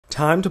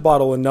time to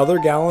bottle another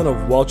gallon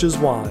of Welch's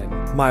wine.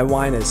 My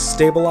wine is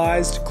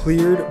stabilized,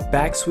 cleared,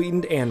 back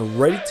sweetened, and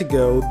ready to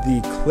go.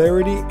 The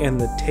clarity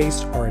and the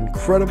taste are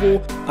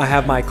incredible. I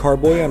have my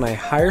carboy on a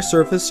higher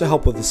surface to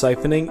help with the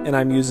siphoning, and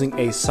I'm using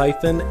a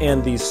siphon,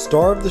 and the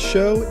star of the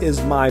show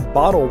is my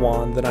bottle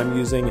wand that I'm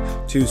using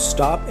to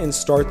stop and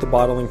start the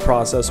bottling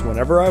process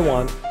whenever I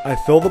want. I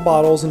fill the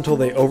bottles until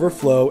they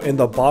overflow, and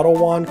the bottle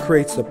wand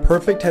creates the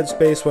perfect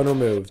headspace when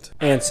removed.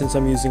 And since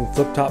I'm using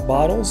flip top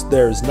bottles,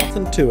 there's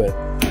nothing to it.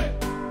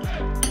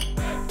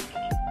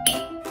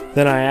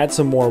 Then I add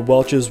some more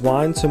Welch's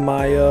wine to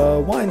my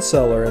wine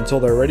cellar until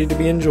they're ready to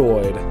be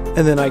enjoyed.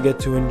 And then I get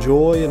to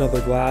enjoy another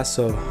glass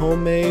of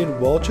homemade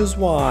Welch's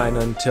wine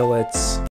until it's